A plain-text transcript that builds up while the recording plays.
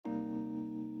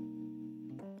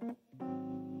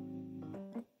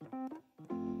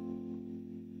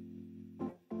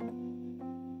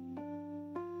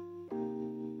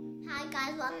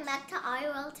guys, welcome back to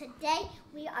Ariel. Today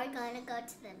we are going to go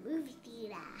to the movie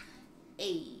theater.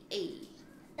 Hey.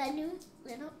 The new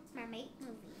Little Mermaid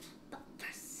movie. But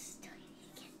first, we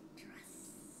need to get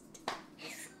dressed.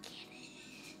 Let's get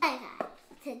it. Hi guys,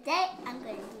 today I'm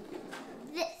going to do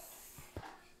this.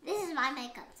 This is my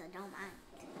makeup, so don't mind.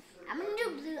 I'm going to do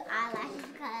blue eyelashes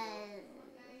because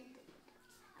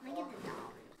I'm going to get the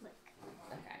doll. Look.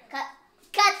 Okay.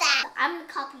 Cut that. I'm going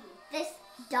to copy this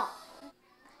doll.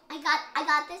 I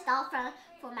got this doll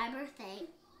for my birthday.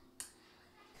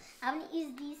 I'm gonna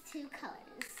use these two colors.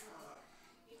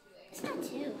 It's not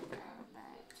two, but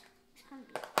it's gonna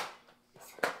be.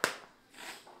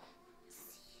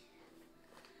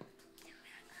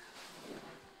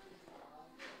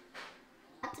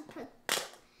 I have to put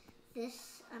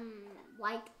this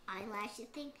white eyelash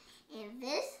thing, and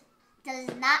this does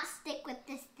not stick with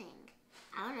this thing.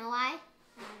 I don't know why.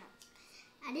 I don't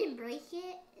know. I didn't break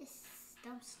it. It's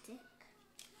don't stick.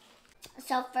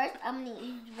 So first I'm gonna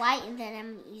use white, and then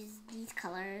I'm gonna use these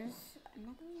colors.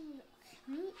 I'm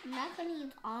not gonna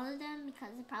use all of them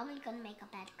because it's probably gonna make a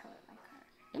bad color like her.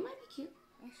 It might be cute.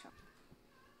 Yeah, sure.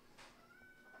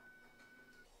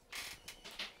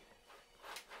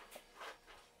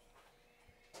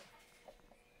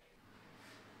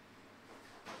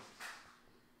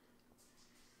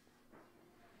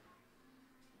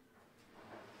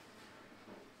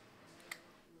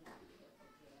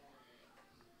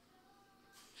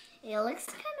 It looks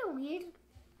kind of weird.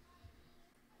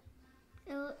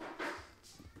 It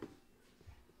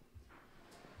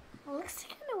looks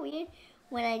kind of weird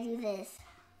when I do this.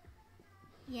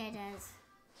 Yeah, it does.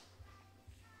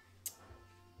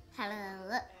 How does it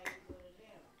look?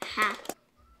 Ha.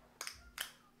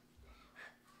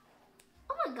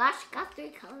 Oh my gosh, I got 3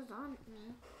 colors on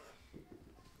me.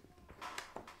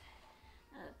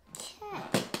 Okay.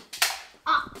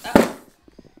 Oh.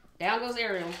 Down goes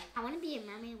Ariel. I want to be a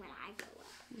mermaid when I grow up.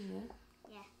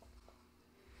 Yeah.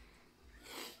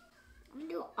 I'm going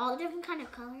to do all different kind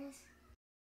of colors.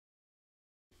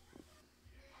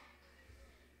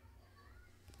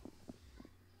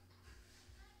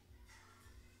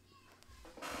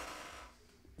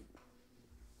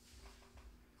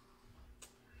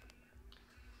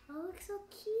 Oh, it looks so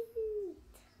cute.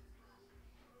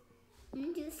 I'm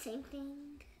going to do the same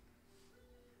thing.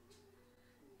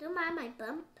 Don't mind my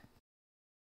bump.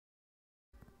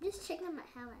 Just check out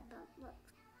how my bump looks.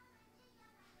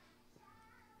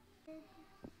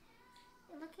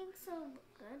 It's looking so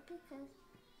good because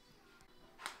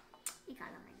you got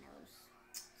on my nose.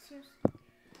 Seriously.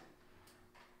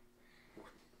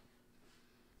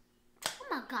 Oh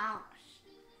my gosh.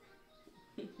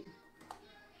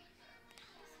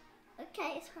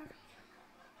 Okay, it's perfect.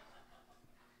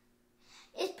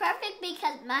 It's perfect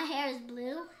because my hair is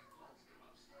blue.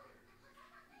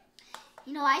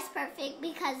 You know why it's perfect?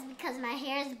 Because my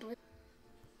hair is blue.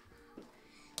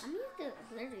 I'm gonna use the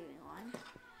glittery one.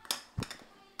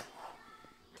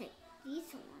 Take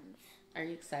these ones. Are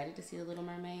you excited to see the Little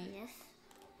Mermaid? Yes.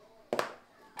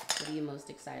 What are you most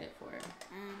excited for?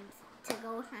 To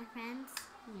go with my friends.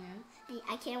 Yeah.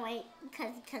 I can't wait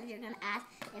because you're gonna ask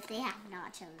if they have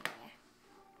nachos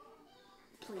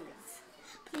there.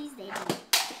 Please they do.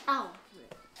 Oh.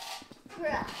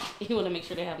 Bruh. You want to make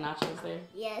sure they have nachos there?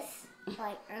 Yes.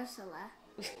 Like Ursula.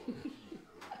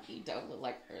 You don't look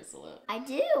like Ursula. I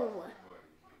do.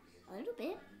 A little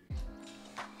bit.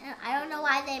 And I don't know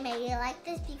why they made it like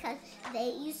this because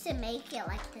they used to make it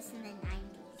like this in the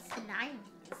 90s. The 90s.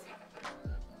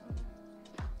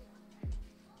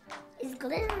 It's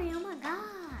glittery. Oh my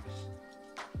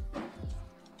gosh.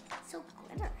 So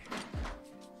glitter.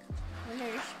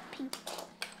 Glitter's pink.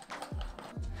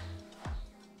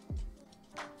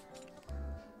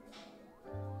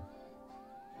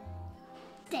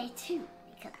 Day 2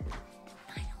 because the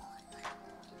final one.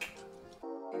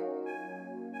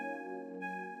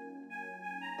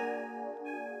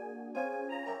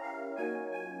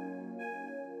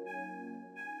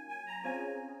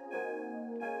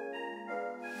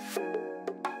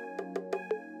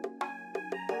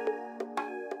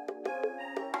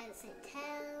 Heads and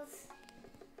tails.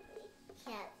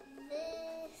 We have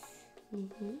this.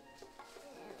 Mhm. And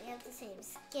we have the same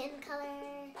skin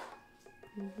color.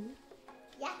 Mhm.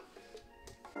 Yeah.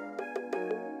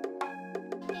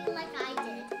 Like I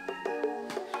did.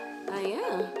 Oh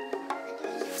yeah. I think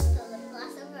you should put the lip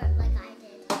gloss over it like I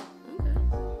did. Okay.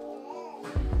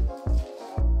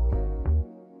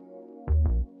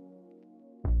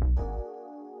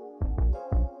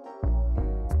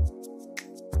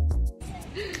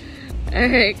 All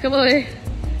right, come on.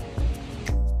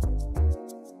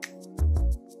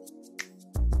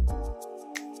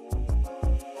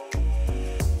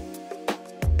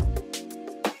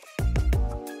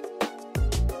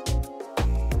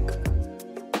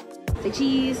 Say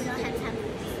cheese. We don't have time for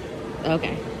this.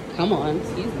 Okay. Come on.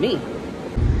 Excuse me.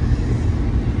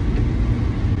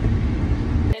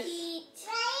 Peach,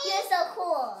 you're so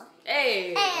cool.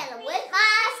 Hey. And with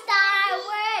my star,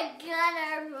 we're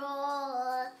gonna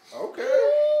roll. Okay.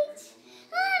 Peach,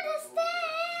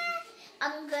 understand?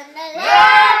 I'm gonna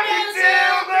learn.